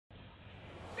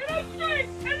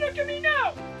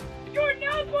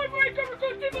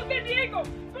San Diego.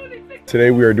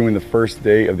 Today we are doing the first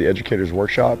day of the educators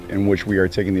workshop, in which we are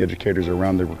taking the educators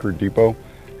around the recruit depot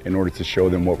in order to show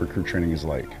them what recruit training is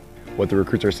like, what the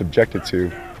recruits are subjected to,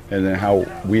 and then how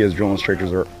we as drill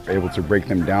instructors are able to break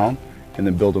them down and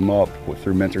then build them up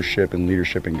through mentorship and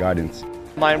leadership and guidance.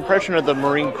 My impression of the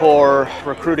Marine Corps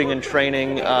recruiting and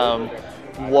training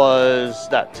was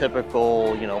that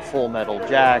typical, full metal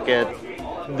jacket.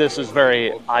 This is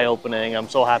very eye-opening. I'm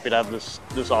so happy to have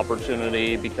this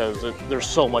opportunity because there's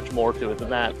so much more to it than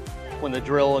that. When the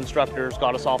drill instructors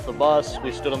got us off the bus,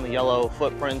 we stood on the yellow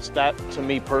footprints. That, to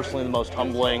me personally, the most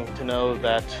humbling to know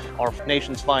that our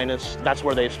nation's finest, that's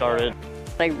where they started.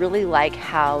 I really like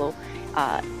how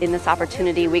in this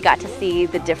opportunity we got to see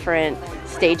the different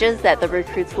stages that the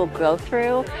recruits will go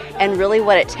through and really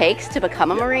what it takes to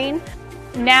become a Marine.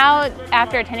 Now,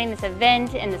 after attending this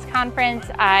event and this conference,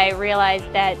 I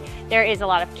realized that there is a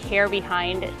lot of care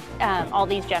behind all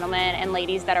these gentlemen and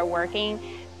ladies that are working,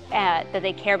 that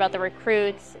they care about the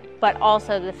recruits, but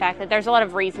also the fact that there's a lot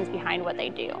of reasons behind what they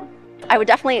do. I would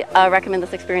definitely recommend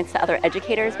this experience to other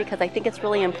educators because I think it's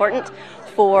really important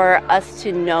for us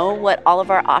to know what all of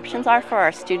our options are for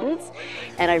our students,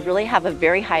 and I really have a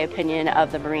very high opinion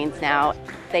of the Marines now.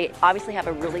 They obviously have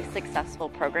a really successful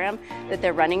program that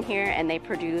they're running here, and they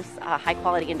produce high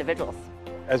quality individuals.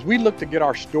 As we look to get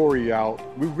our story out,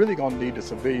 we're really going to need the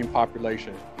civilian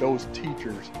population, those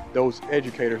teachers, those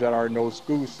educators that are in those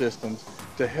school systems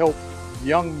to help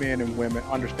young men and women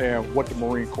understand what the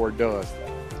Marine Corps does.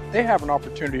 They have an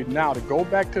opportunity now to go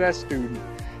back to that student,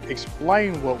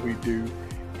 explain what we do,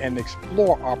 and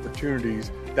explore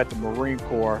opportunities that the Marine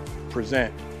Corps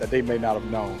present that they may not have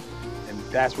known. And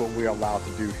that's what we're allowed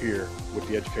to do here with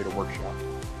the Educator Workshop.